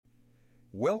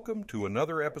Welcome to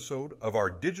another episode of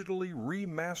our digitally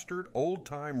remastered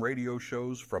old-time radio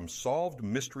shows from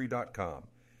SolvedMystery.com.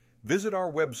 Visit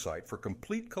our website for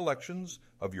complete collections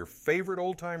of your favorite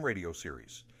old-time radio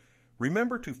series.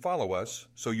 Remember to follow us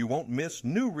so you won't miss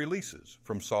new releases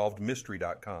from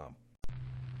SolvedMystery.com.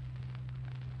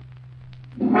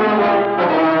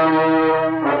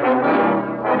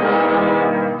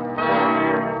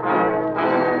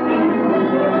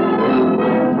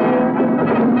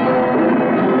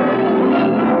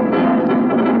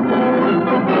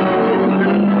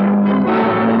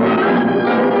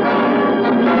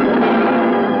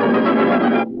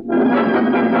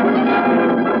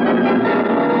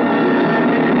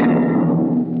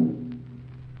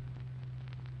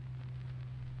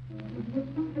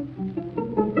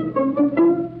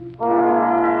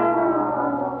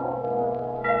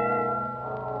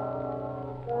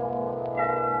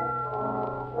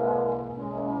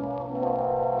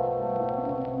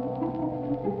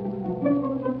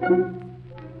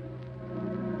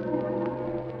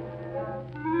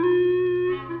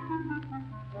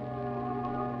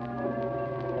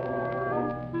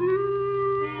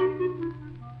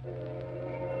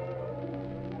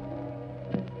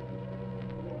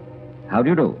 How do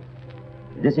you do?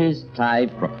 This is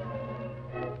Clive Crook.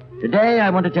 Today I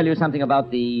want to tell you something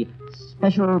about the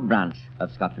Special Branch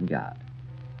of Scotland Yard.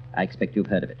 I expect you've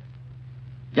heard of it.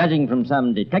 Judging from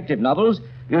some detective novels,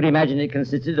 you'd imagine it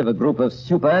consisted of a group of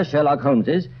super Sherlock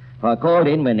Holmeses who are called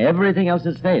in when everything else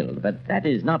has failed. But that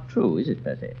is not true, is it,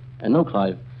 Percy? No,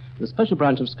 Clive. The Special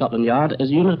Branch of Scotland Yard is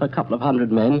a unit of a couple of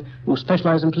hundred men who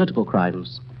specialize in political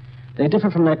crimes. They differ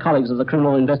from their colleagues of the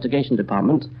Criminal Investigation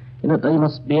Department in that they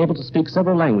must be able to speak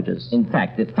several languages. In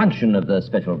fact, the function of the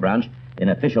Special Branch in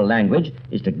official language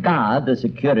is to guard the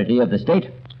security of the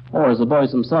state. Or, as the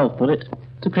boys themselves put it,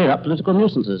 to clear up political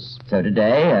nuisances. So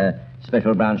today, a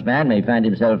Special Branch man may find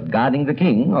himself guarding the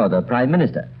King or the Prime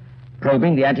Minister,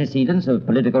 probing the antecedents of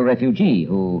political refugee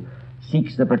who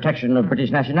seeks the protection of British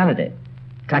nationality,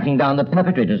 tracking down the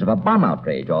perpetrators of a bomb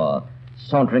outrage, or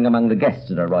sauntering among the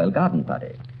guests at a royal garden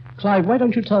party. Clive, why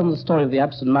don't you tell them the story of the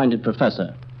absent-minded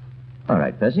professor? All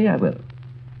right, Percy, I will.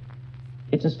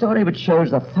 It's a story which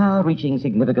shows the far-reaching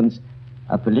significance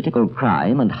of political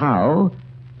crime and how,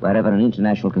 wherever an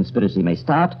international conspiracy may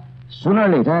start, sooner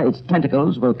or later its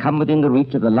tentacles will come within the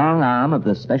reach of the long arm of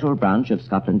the Special Branch of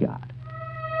Scotland Yard.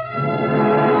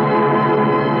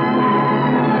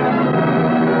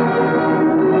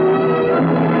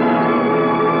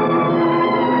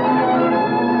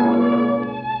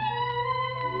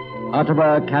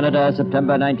 Ottawa, Canada,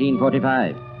 September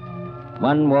 1945.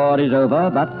 One war is over,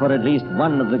 but for at least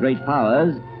one of the great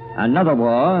powers, another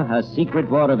war, a secret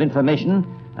war of information,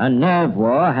 a nerve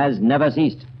war, has never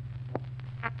ceased.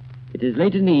 It is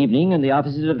late in the evening, and the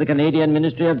offices of the Canadian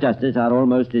Ministry of Justice are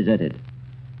almost deserted.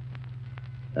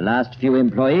 The last few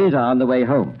employees are on the way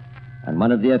home, and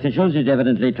one of the officials is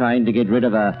evidently trying to get rid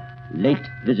of a late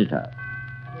visitor.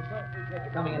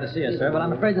 Coming in to see us, sir, but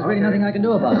I'm afraid there's really nothing I can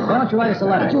do about it. Why don't you write us a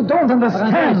letter? But you don't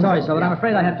understand. But I'm very sorry, sir, but I'm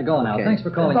afraid I have to go now. Okay. Thanks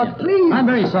for calling But in. please. I'm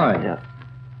very sorry.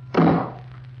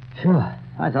 Phew,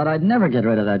 I thought I'd never get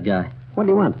rid of that guy. What do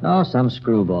you want? Oh, some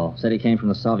screwball. Said he came from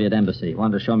the Soviet embassy.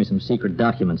 Wanted to show me some secret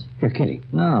documents. You're kidding.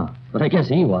 No, but I guess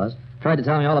he was. Tried to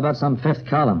tell me all about some fifth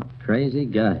column. Crazy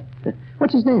guy.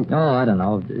 What's his name? Oh, I don't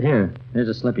know. Here's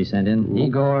a slip he sent in.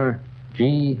 Igor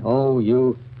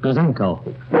G.O.U.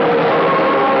 Guzenko.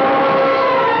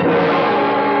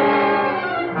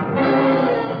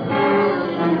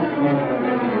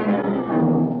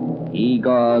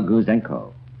 Igor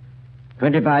Guzenko,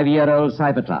 25-year-old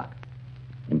cipher clerk,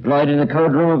 employed in the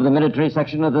code room of the military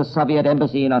section of the Soviet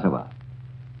embassy in Ottawa.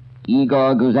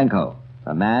 Igor Guzenko,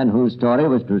 a man whose story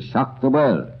was to shock the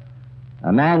world,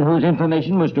 a man whose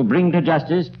information was to bring to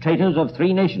justice traitors of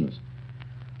three nations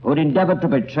who had endeavored to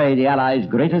betray the Allies'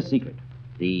 greatest secret,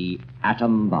 the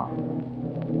atom bomb.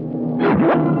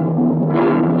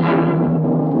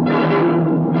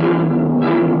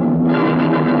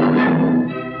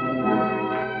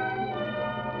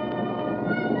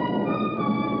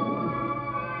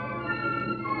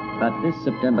 But this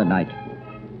September night,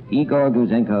 Igor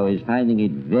Guzenko is finding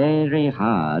it very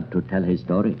hard to tell his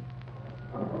story.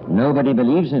 Nobody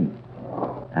believes him.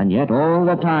 And yet all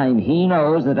the time he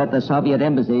knows that at the Soviet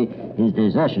embassy his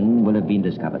desertion will have been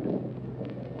discovered.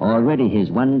 Already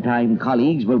his one-time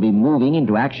colleagues will be moving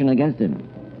into action against him.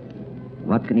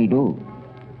 What can he do?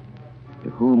 To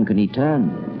whom can he turn?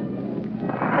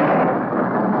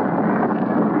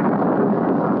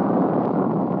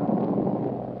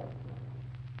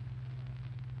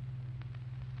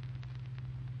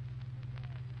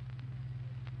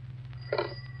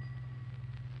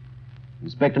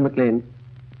 Inspector McLean.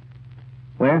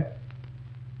 Where?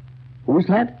 Who's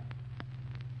that?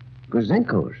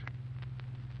 Guzenko's.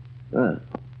 Well,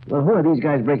 who are these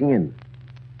guys breaking in?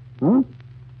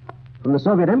 From the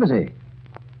Soviet embassy.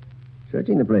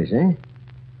 Searching the place, eh?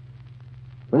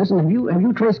 Well, listen, have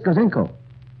you traced Guzenko?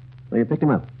 Oh, you picked him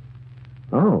up.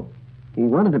 Oh, he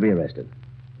wanted to be arrested.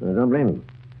 I don't blame him.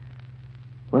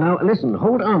 Well, now, listen,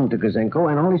 hold on to Guzenko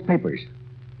and all his papers.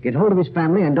 Get hold of his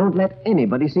family and don't let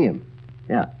anybody see him.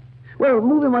 Yeah. Well,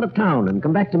 move him out of town and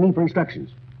come back to me for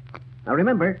instructions. Now,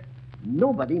 remember,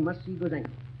 nobody must see Guzenko.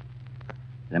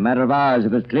 In a matter of hours,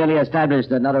 it was clearly established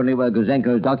that not only were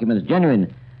Guzenko's documents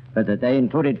genuine, but that they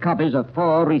included copies of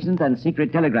 4 recent and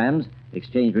secret telegrams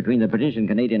exchanged between the British and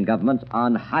Canadian governments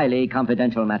on highly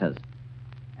confidential matters.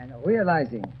 And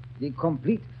realizing the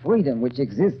complete freedom which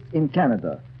exists in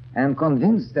Canada, and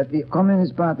convinced that the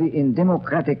Communist Party in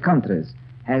democratic countries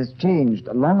has changed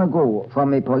long ago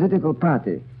from a political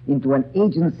party into an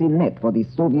agency net for the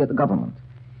Soviet government,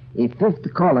 a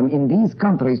 5th column in these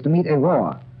countries to meet a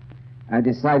war, I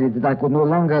decided that I could no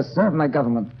longer serve my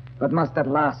government, but must at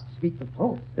last speak the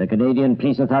truth. The Canadian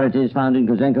police authorities found in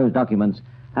Guzenko's documents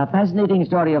a fascinating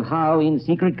story of how, in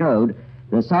secret code,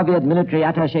 the Soviet military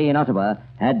attaché in Ottawa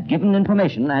had given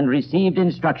information and received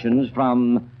instructions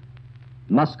from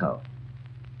Moscow.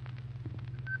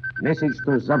 Message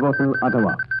to Zabotin,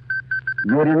 Ottawa.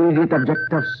 Your immediate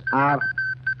objectives are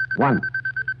 1.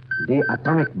 The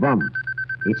atomic bomb,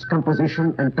 its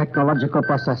composition and technological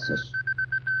processes.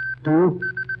 2.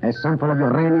 A sample of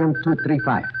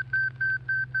uranium-235.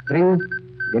 3.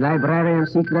 The library and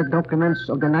secret documents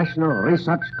of the National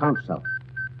Research Council.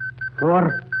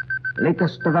 4.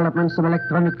 Latest developments of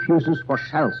electronic fuses for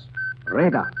shells,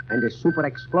 radar, and a super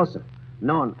explosive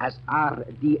known as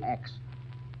RDX.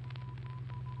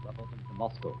 Zabotin to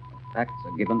Moscow. Facts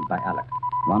are given by Alec.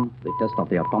 1. The test of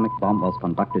the atomic bomb was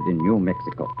conducted in New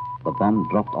Mexico. The bomb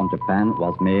dropped on Japan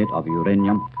was made of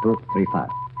uranium-235.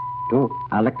 2.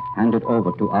 Alec handed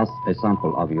over to us a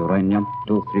sample of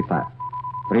uranium-235.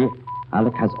 3.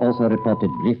 Alec has also reported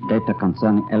brief data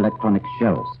concerning electronic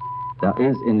shells. There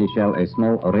is in the shell a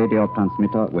small radio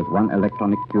transmitter with 1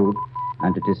 electronic tube,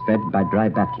 and it is fed by dry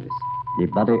batteries. The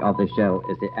body of the shell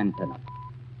is the antenna.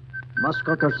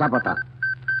 Moscow to Zabotin.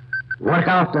 Work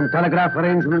out and telegraph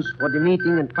arrangements for the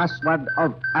meeting and password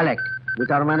of Alec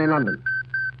with our man in London.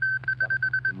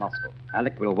 Zabotin to Moscow.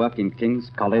 Alec will work in King's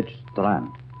College, Strand.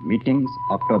 Meetings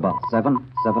October 7,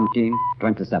 17,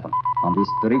 27 on the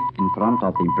street in front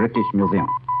of the British Museum.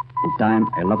 The time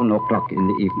 11 o'clock in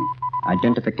the evening.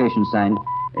 Identification sign,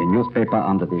 a newspaper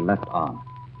under the left arm.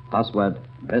 Password,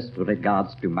 best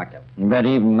regards to Michael. But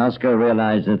even Moscow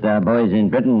realized that their boys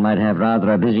in Britain might have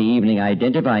rather a busy evening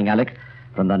identifying Alec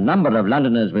from the number of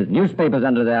Londoners with newspapers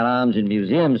under their arms in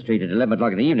Museum Street at 11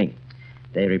 o'clock in the evening.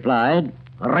 They replied,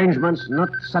 Arrangements not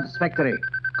satisfactory.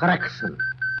 Correction.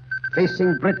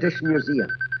 Facing British Museum.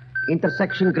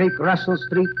 Intersection Great Russell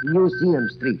Street, Museum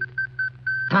Street.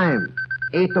 Time,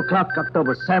 8 o'clock,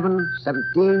 October 7,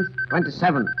 17,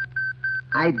 27.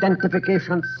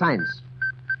 Identification signs.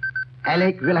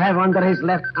 Alec will have under his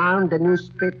left arm the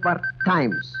newspaper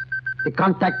Times. The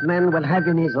contact man will have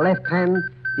in his left hand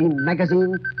the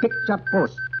magazine Picture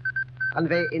Post.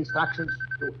 Convey instructions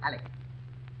to Alec.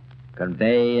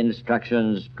 Convey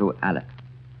instructions to Alec.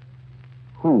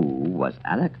 Who was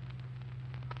Alec?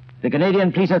 The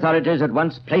Canadian police authorities at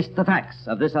once placed the facts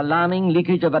of this alarming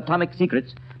leakage of atomic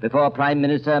secrets before Prime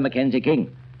Minister Mackenzie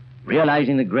King.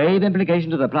 Realizing the grave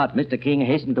implications of the plot, Mr. King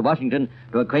hastened to Washington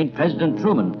to acquaint President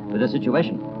Truman with the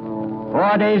situation.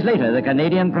 4 days later, the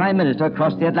Canadian Prime Minister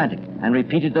crossed the Atlantic and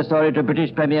repeated the story to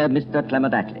British Premier Mr.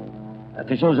 Clement Attlee.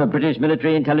 Officials of British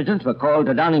military intelligence were called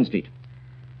to Downing Street.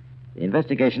 The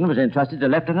investigation was entrusted to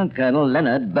Lieutenant Colonel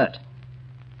Leonard Burt.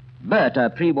 Burt, a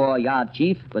pre-war yard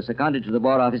chief, was seconded to the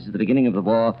War Office at the beginning of the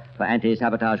war for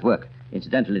anti-sabotage work.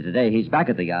 Incidentally, today he's back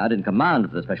at the yard in command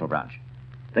of the Special Branch.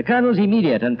 The colonel's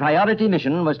immediate and priority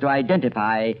mission was to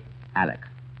identify Alec.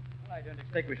 Well, I don't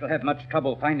expect we shall have much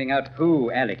trouble finding out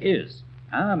who Alec is.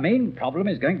 Our main problem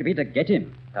is going to be to get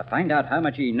him, to find out how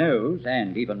much he knows,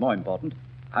 and, even more important,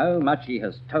 how much he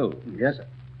has told. Yes, sir.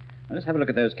 Now, let's have a look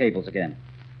at those cables again.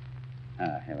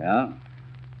 Here we are.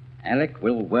 Alec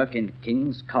will work in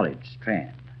King's College,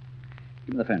 Strand.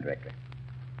 Give me the phone directory.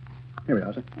 Here we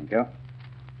are, sir. Thank you.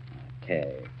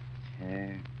 Okay.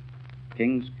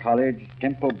 King's College,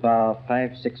 Temple Bar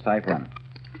 5651.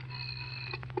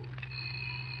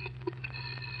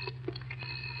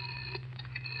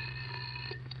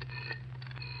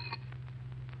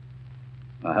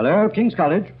 Hello, King's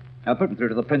College. Put me through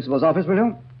to the principal's office, will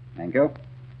you? Thank you.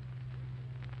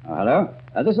 Hello?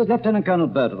 This is Lieutenant Colonel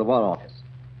Burt of the War Office.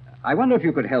 I wonder if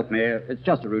you could help me. It's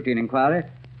just a routine inquiry.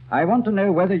 I want to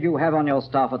know whether you have on your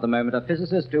staff at the moment a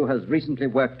physicist who has recently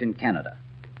worked in Canada.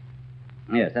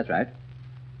 Yes, that's right.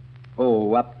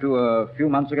 Oh, up to a few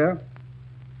months ago?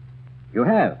 You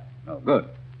have? Oh, good.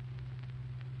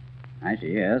 I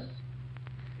see, yes.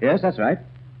 Yes, that's right.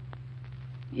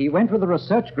 He went with a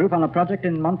research group on a project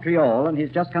in Montreal, and he's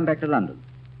just come back to London.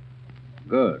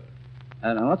 Good.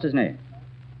 Now, what's his name?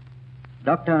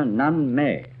 Dr. Nunn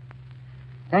May.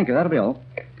 Thank you, that'll be all.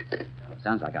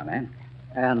 Sounds like our man.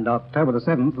 And October the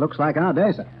 7th looks like our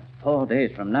day, sir. 4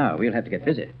 days from now, we'll have to get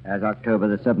busy. As October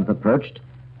the 7th approached,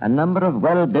 a number of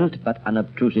well-built but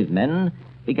unobtrusive men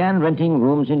began renting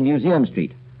rooms in Museum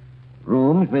Street.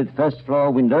 Rooms with first-floor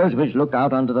windows which looked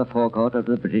out onto the forecourt of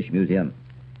the British Museum.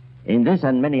 In this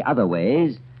and many other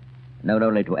ways, known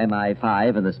only to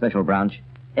MI5 and the Special Branch,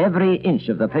 every inch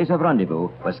of the place of rendezvous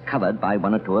was covered by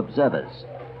one or two observers.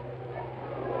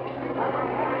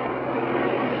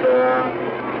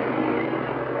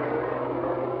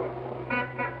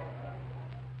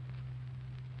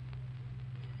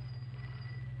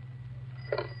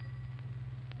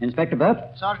 Inspector Burt?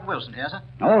 Sergeant Wilson here, sir.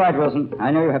 All right, Wilson.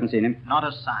 I know you haven't seen him. Not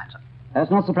a sign, sir.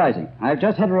 That's not surprising. I've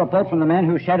just had a report from the man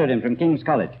who shadowed him from King's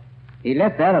College. He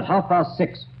left there at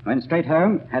 6:30, went straight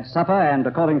home, had supper, and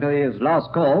according to his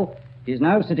last call, he's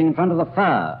now sitting in front of the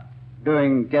fire,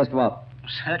 doing guess what?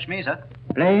 Search me, sir.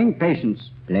 Playing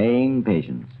patience. Playing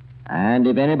patience. And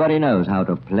if anybody knows how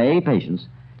to play patience,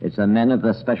 it's the men of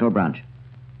the Special Branch.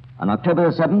 On October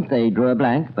the 7th, they drew a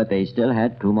blank, but they still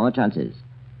had 2 more chances.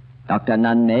 Dr.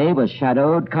 Nunn May was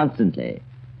shadowed constantly,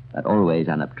 but always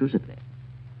unobtrusively.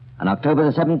 On October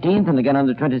the 17th and again on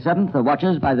the 27th, the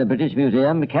watchers by the British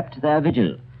Museum kept their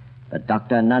vigil. But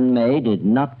Dr. Nunn May did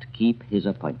not keep his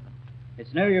appointment.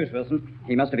 It's no use, Wilson.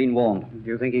 He must have been warned. Do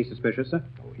you think he's suspicious, sir?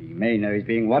 Oh, he may know he's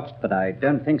being watched, but I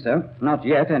don't think so. Not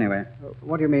yet, anyway.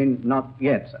 What do you mean, not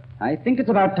yet, sir? I think it's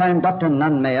about time Dr.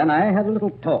 Nunn May and I had a little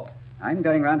talk. I'm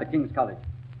going round to King's College.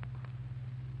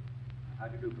 How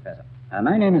do you do, Professor?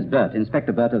 My name is Burt,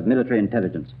 Inspector Burt of Military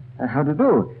Intelligence. How do you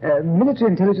do? Military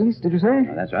intelligence, did you say?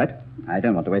 Oh, that's right. I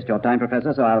don't want to waste your time,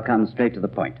 Professor, so I'll come straight to the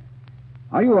point.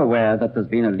 Are you aware that there's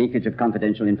been a leakage of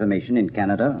confidential information in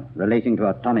Canada relating to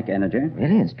atomic energy?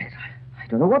 Really, Inspector? I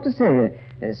don't know what to say.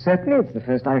 Certainly, it's the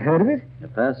first I've heard of it. The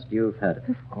first you've heard of it?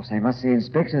 Of course, I must say,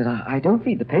 Inspector, I don't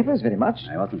read the papers very much.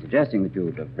 I wasn't suggesting that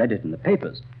you'd have read it in the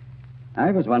papers.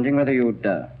 I was wondering whether you'd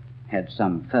had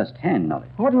some first-hand knowledge.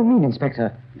 What do you mean,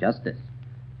 Inspector? Just this.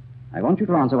 I want you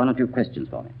to answer 1 or 2 questions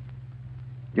for me.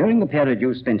 During the period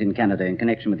you spent in Canada in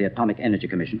connection with the Atomic Energy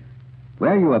Commission,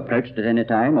 were you approached at any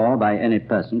time or by any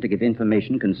person to give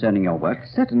information concerning your work?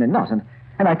 Certainly not.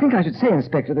 And I think I should say,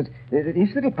 Inspector, that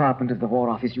if the department of the War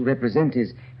Office you represent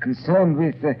is concerned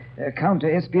with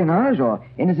counter-espionage or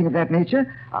anything of that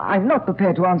nature, I'm not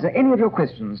prepared to answer any of your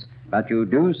questions. But you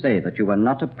do say that you were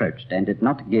not approached and did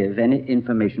not give any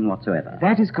information whatsoever.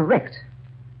 That is correct.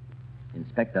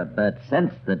 Inspector Burt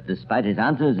sensed that despite his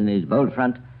answers and his bold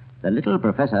front, the little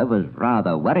professor was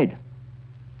rather worried.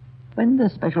 When the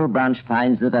Special Branch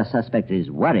finds that a suspect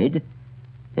is worried,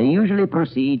 they usually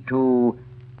proceed to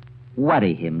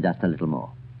worry him just a little more.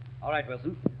 All right,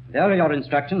 Wilson. There are your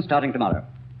instructions starting tomorrow.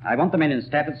 I want the men in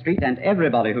Stafford Street and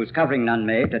everybody who's covering Nunn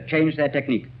May to change their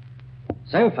technique.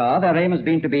 So far, their aim has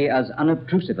been to be as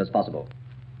unobtrusive as possible.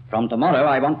 From tomorrow,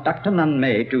 I want Dr. Nunn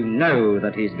May to know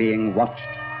that he's being watched.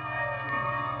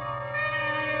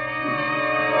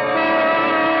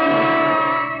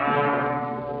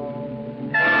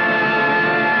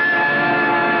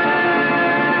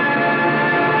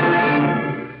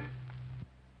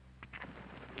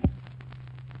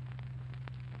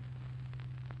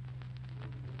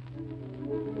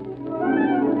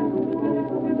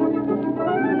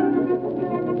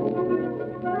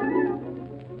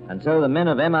 And so the men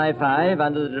of MI5,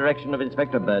 under the direction of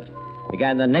Inspector Burt,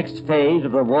 began the next phase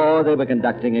of the war they were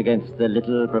conducting against the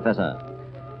little professor.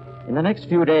 In the next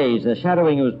few days, the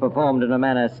shadowing was performed in a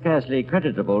manner scarcely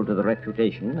creditable to the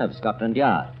reputation of Scotland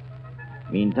Yard.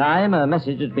 Meantime, a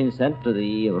message had been sent to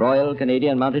the Royal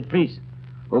Canadian Mounted Police,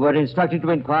 who were instructed to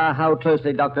inquire how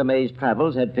closely Dr. May's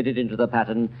travels had fitted into the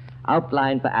pattern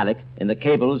outlined for Alec in the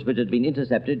cables which had been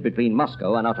intercepted between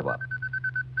Moscow and Ottawa.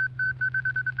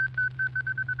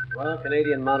 Royal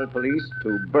Canadian Mounted Police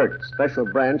to Burt, Special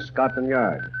Branch, Scotland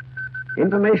Yard.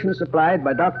 Information supplied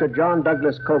by Dr. John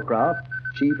Douglas Cockcroft,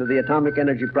 Chief of the Atomic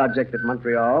Energy Project at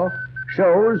Montreal,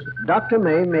 shows Dr.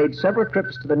 May made several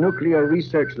trips to the nuclear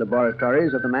research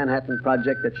laboratories of the Manhattan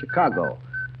Project at Chicago,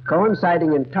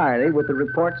 coinciding entirely with the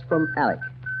reports from Alec.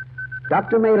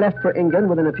 Dr. May left for England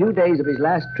within a few days of his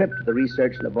last trip to the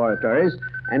research laboratories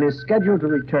and is scheduled to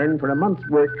return for a month's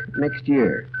work next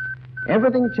year.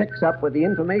 Everything checks up with the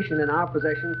information in our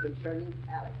possession concerning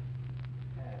Alec.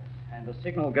 And the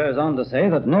signal goes on to say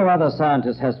that no other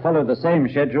scientist has followed the same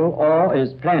schedule or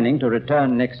is planning to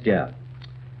return next year.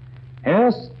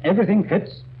 Yes, everything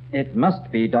fits. It must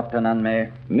be Dr.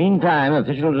 Nunmay. Meantime,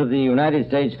 officials of the United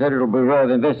States Federal Bureau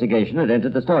of Investigation had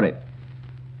entered the story.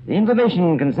 The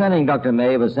information concerning Dr.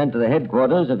 May was sent to the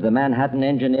headquarters of the Manhattan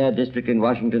Engineer District in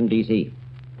Washington, D.C.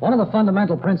 One of the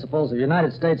fundamental principles of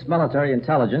United States military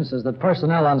intelligence is that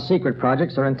personnel on secret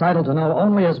projects are entitled to know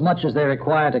only as much as they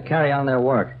require to carry on their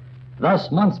work.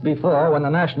 Thus, months before, when the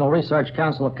National Research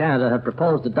Council of Canada had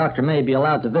proposed that Dr. May be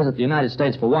allowed to visit the United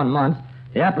States for 1 month,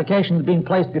 the application had been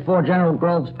placed before General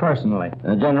Groves personally.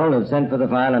 The general had sent for the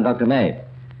file on Dr. May.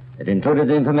 It included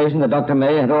the information that Dr.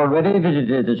 May had already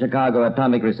visited the Chicago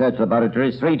Atomic Research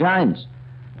Laboratories 3 times,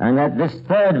 and that this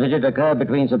third visit occurred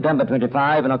between September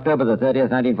 25 and October the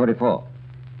 30th, 1944.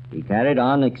 He carried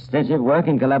on extensive work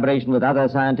in collaboration with other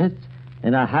scientists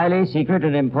in a highly secret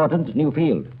and important new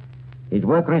field. His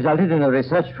work resulted in a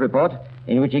research report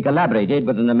in which he collaborated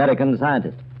with an American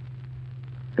scientist.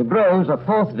 To Groves, a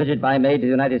 4th visit by May to the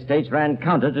United States ran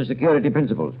counter to security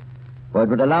principles, for it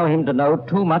would allow him to know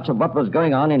too much of what was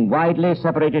going on in widely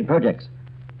separated projects.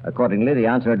 Accordingly, the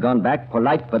answer had gone back,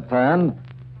 polite but firm,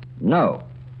 no.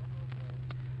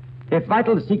 If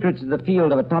vital secrets in the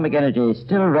field of atomic energy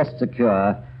still rest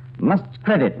secure,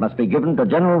 credit must be given to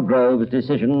General Groves'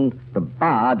 decision to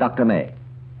bar Dr. May.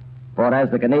 For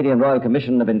as the Canadian Royal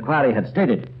Commission of Inquiry had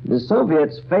stated, the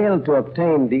Soviets failed to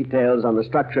obtain details on the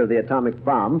structure of the atomic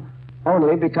bomb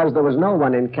only because there was no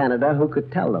one in Canada who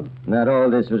could tell them. that all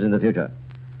this was in the future.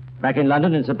 Back in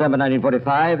London in September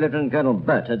 1945, Lieutenant Colonel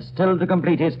Burt had still to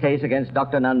complete his case against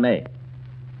Dr. Nunmay.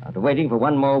 After waiting for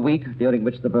 1 more week, during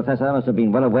which the professor must have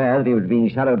been well aware that he was being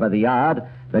shadowed by the Yard,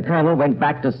 the colonel went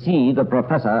back to see the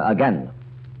professor again.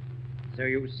 So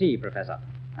you see, Professor,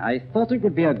 I thought it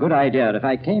would be a good idea if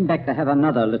I came back to have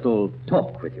another little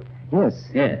talk with you. Yes.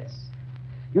 Yes.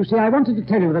 You see, I wanted to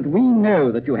tell you that we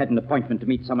know that you had an appointment to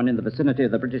meet someone in the vicinity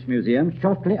of the British Museum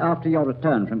shortly after your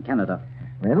return from Canada.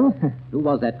 Well? Who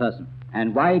was that person?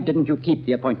 And why didn't you keep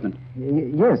the appointment?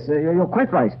 Yes, you're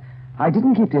quite right. I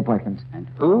didn't keep the appointment. And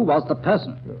who was the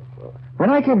person? When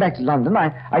I came back to London,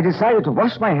 I decided to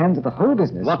wash my hands of the whole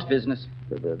business. What business?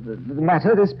 The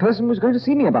matter this person was going to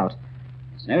see me about.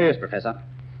 It's no use, Professor.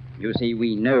 You see,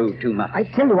 we know too much. I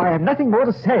tell you, I have nothing more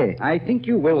to say. I think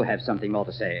you will have something more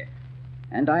to say.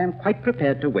 And I am quite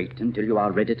prepared to wait until you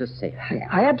are ready to say it.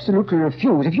 I absolutely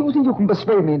refuse. If you think you can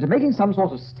persuade me into making some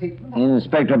sort of statement...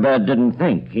 Inspector Burt didn't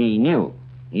think. He knew.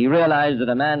 He realized that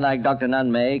a man like Dr.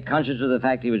 Nunmay, conscious of the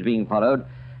fact he was being followed,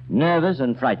 nervous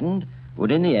and frightened,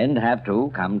 would in the end have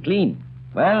to come clean.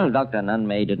 Well, Dr.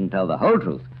 Nunmay didn't tell the whole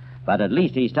truth, but at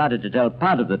least he started to tell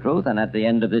part of the truth, and at the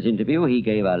end of this interview, he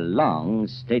gave a long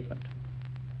statement.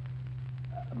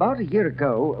 About a year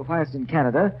ago, whilst in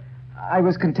Canada, I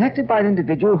was contacted by an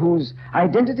individual whose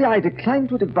identity I declined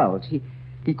to divulge.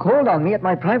 He called on me at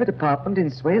my private apartment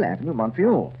in Swale Avenue,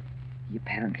 Montreal. He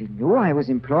apparently knew I was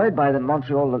employed by the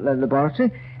Montreal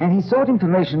laboratory, and he sought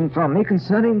information from me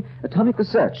concerning atomic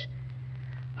research.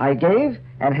 I gave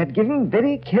and had given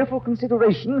very careful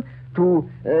consideration to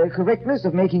correctness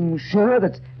of making sure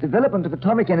that development of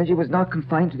atomic energy was not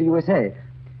confined to the USA.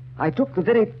 I took the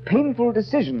very painful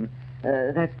decision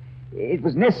that it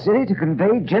was necessary to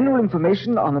convey general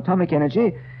information on atomic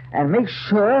energy and make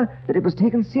sure that it was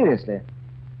taken seriously.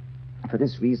 For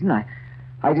this reason,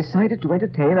 I decided to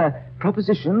entertain a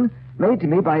proposition made to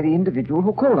me by the individual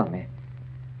who called on me.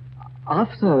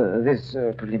 After this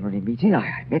preliminary meeting,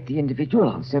 I met the individual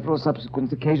on several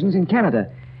subsequent occasions in Canada.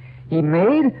 He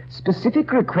made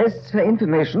specific requests for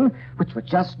information which were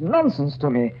just nonsense to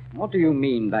me. What do you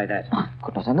mean by that? I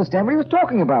could not understand what he was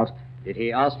talking about. Did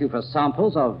he ask you for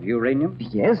samples of uranium?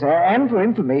 Yes, and for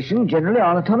information generally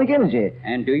on atomic energy.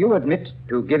 And do you admit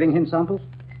to giving him samples?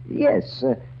 Yes.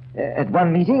 At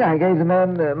one meeting, I gave the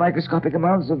man microscopic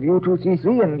amounts of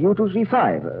U-233 and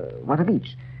U-235, one of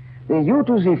each. The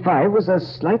U-235 was a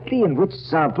slightly enriched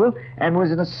sample and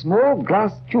was in a small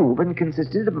glass tube and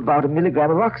consisted of about 1 milligram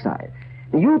of oxide.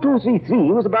 The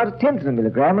U-233 was about 1/10 of a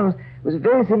milligram and was a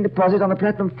very thin deposit on a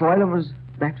platinum foil and was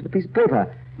wrapped in a piece of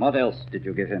paper. What else did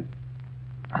you give him?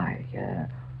 I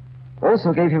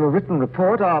also gave him a written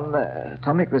report on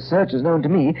atomic research as known to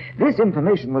me. This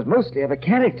information was mostly of a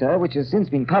character which has since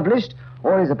been published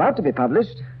or is about to be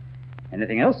published.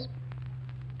 Anything else?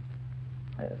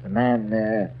 The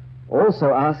man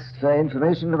also asked for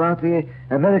information about the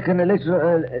American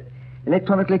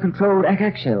electronically controlled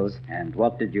ack shells. And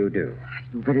what did you do? I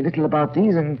knew very little about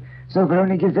these, and so could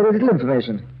only give very little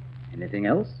information. Anything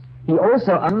else? He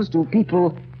also answers to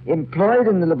people employed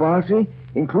in the laboratory,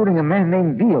 including a man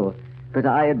named Veal, but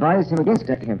I advised him against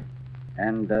him.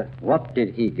 And what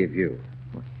did he give you?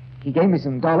 He gave me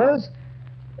some dollars.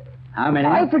 How many?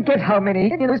 I forget how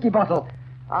many. In a whiskey bottle.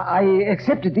 I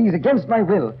accepted these against my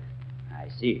will. I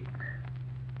see.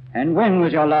 And when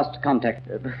was your last contact?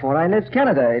 Before I left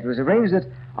Canada. It was arranged that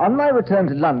on my return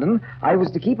to London, I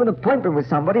was to keep an appointment with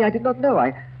somebody I did not know.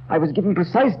 I was given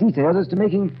precise details as to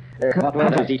making... what were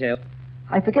those details?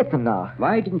 I forget them now.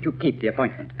 Why didn't you keep the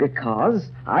appointment? Because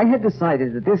I had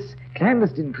decided that this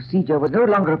clandestine procedure was no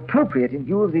longer appropriate in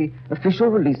view of the official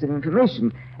release of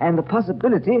information and the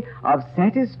possibility of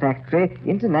satisfactory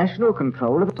international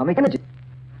control of atomic energy.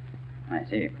 I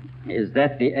see. Is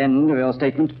that the end of your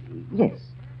statement? Yes.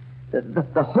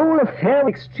 The whole affair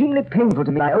was extremely painful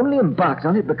to me. I only embarked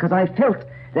on it because I felt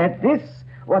that this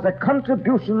was a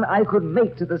contribution I could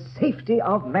make to the safety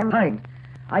of mankind.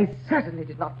 I certainly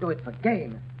did not do it for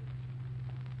gain.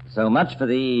 So much for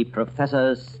the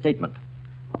professor's statement.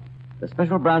 The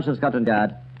Special Branch of Scotland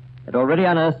Yard had already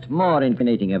unearthed more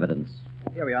incriminating evidence.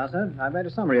 Here we are, sir. I've made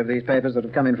a summary of these papers that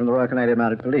have come in from the Royal Canadian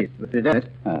Mounted Police.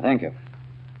 Thank you.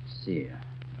 Let's see.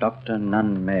 Dr.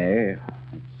 Nunn May,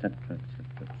 etc.,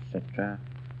 etc.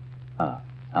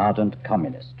 Ardent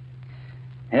communist.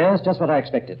 Here's just what I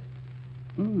expected.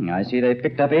 I see they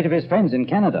picked up 8 of his friends in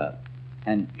Canada.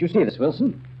 And do you see this,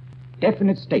 Wilson?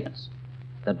 Definite statements.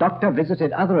 The doctor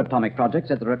visited other atomic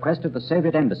projects at the request of the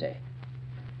Soviet embassy.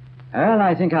 Well,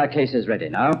 I think our case is ready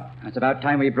now. It's about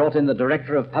time we brought in the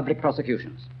Director of Public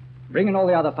Prosecutions. Bring in all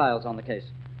the other files on the case.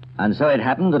 And so it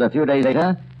happened that a few days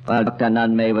later, while Dr.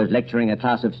 Nunn May was lecturing a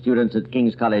class of students at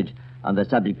King's College on the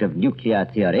subject of nuclear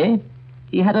theory,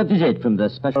 he had a visit from the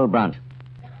Special Branch.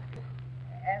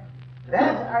 And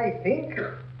that, I think,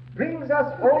 brings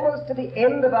us almost to the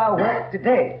end of our work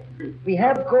today. We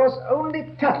have, of course, only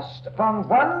touched upon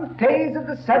one phase of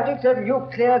the subject of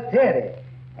nuclear theory.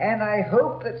 And I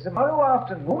hope that tomorrow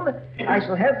afternoon I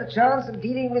shall have the chance of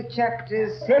dealing with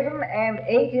chapters 7 and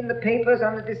 8 in the papers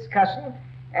under discussion,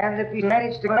 and that we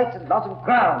manage to write a lot of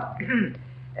ground.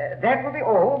 That will be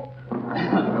all.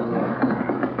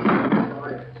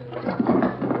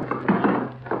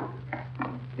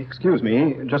 Excuse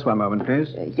me, just one moment,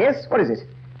 please. Yes, what is it?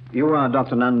 You are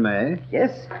Dr. Nunn May.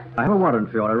 Yes? I have a warrant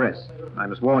for your arrest. I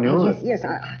must warn you. Yes,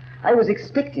 I was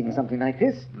expecting something like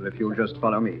this. Well, if you'll just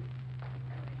follow me.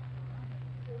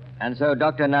 And so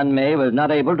Dr. Nunn May was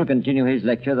not able to continue his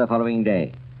lecture the following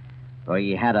day, for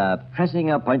he had a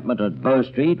pressing appointment at Bow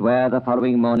Street, where the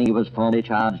following morning he was formally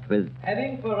charged with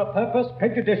having for a purpose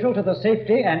prejudicial to the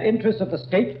safety and interests of the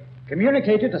state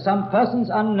communicated to some persons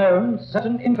unknown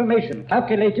certain information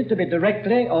calculated to be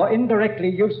directly or indirectly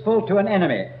useful to an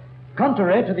enemy,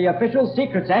 contrary to the Official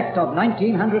Secrets Act of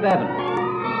 1911.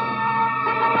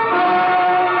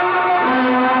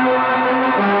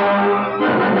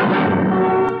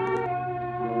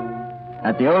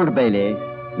 At the Old Bailey,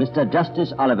 Mr.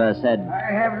 Justice Oliver said,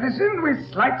 I have listened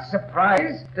with slight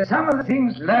surprise to some of the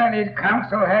things learned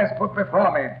counsel has put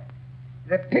before me.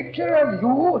 The picture of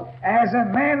you as a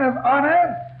man of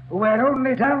honor who had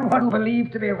only done what you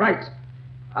believed to be right.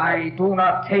 I do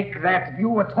not take that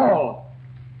view at all.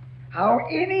 How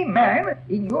any man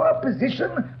in your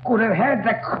position could have had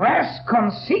the crass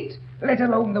conceit, let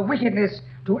alone the wickedness,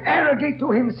 to arrogate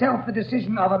to himself the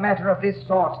decision of a matter of this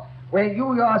sort, where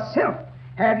you yourself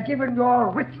had given your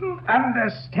written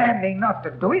understanding not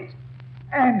to do it,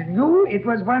 and knew it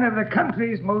was one of the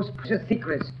country's most precious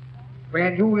secrets,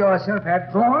 when you yourself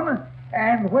had drawn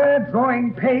and were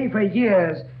drawing pay for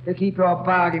years to keep your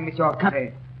bargain with your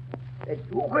country. That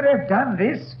you could have done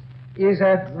this is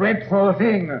a dreadful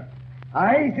thing.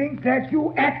 I think that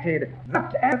you acted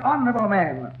not as an honorable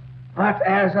man, but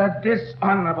as a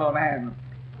dishonorable man.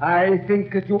 I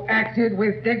think that you acted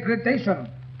with degradation.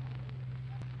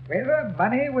 Whether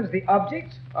money was the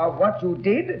object of what you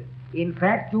did, in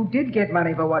fact, you did get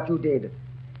money for what you did.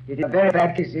 It is a very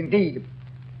bad case indeed.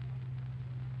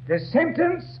 The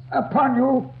sentence upon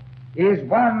you is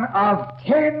one of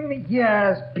 10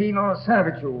 years penal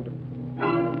servitude.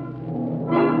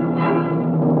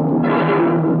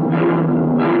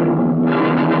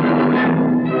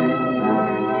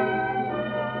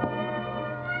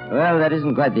 Well, that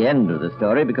isn't quite the end of the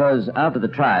story, because after the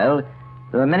trial,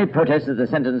 there were many protests that the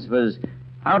sentence was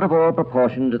out of all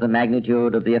proportion to the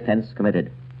magnitude of the offense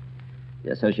committed.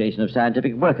 The Association of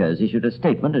Scientific Workers issued a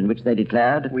statement in which they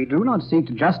declared, We do not seek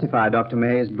to justify Dr.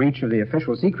 May's breach of the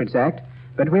Official Secrets Act,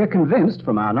 but we are convinced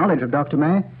from our knowledge of Dr.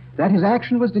 May that his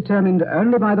action was determined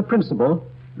only by the principle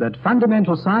that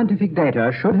fundamental scientific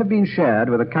data should have been shared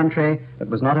with a country that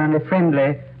was not only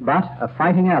friendly, but a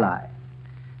fighting ally.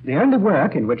 The only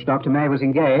work in which Dr. May was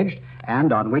engaged,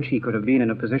 and on which he could have been in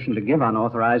a position to give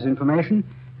unauthorized information,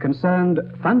 concerned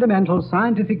fundamental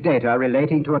scientific data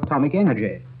relating to atomic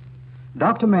energy.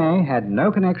 Dr. May had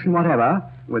no connection whatever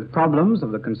with problems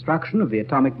of the construction of the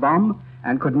atomic bomb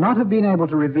and could not have been able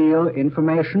to reveal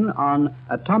information on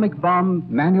atomic bomb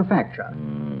manufacture.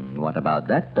 What about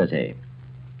that, Percy?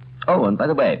 Oh, and by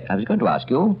the way, I was going to ask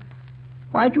you,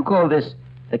 why do you call this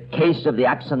the case of the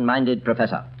absent-minded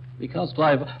professor? Because,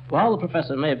 Clive, while the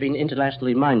professor may have been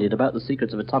internationally minded about the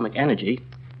secrets of atomic energy,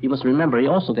 you must remember he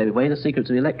also gave away the secrets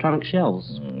of electronic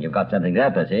shells. You've got something there,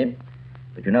 Percy.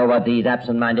 But you know what these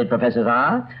absent-minded professors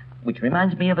are? Which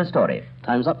reminds me of a story.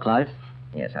 Time's up, Clive.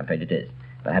 Yes, I'm afraid it is.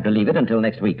 But I have to leave it until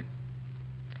next week.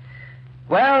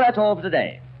 Well, that's all for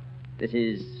today. This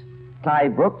is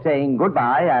Clive Brooke saying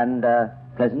goodbye and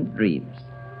pleasant dreams.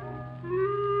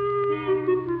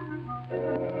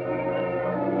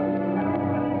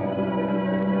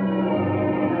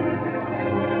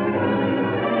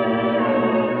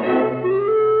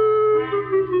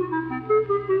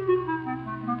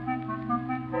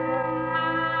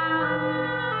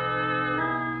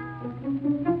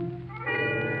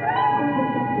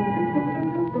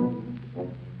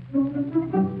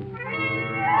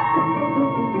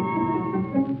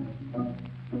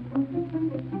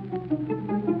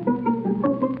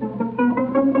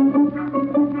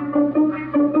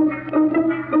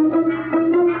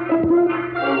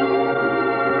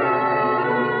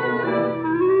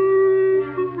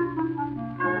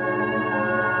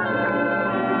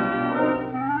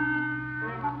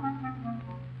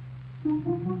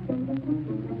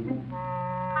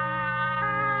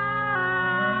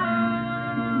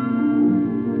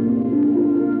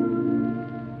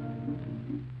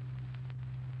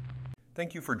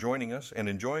 Thank you for joining us and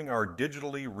enjoying our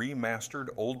digitally remastered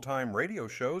old-time radio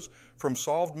shows from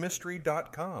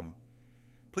SolvedMystery.com.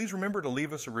 Please remember to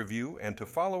leave us a review and to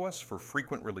follow us for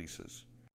frequent releases.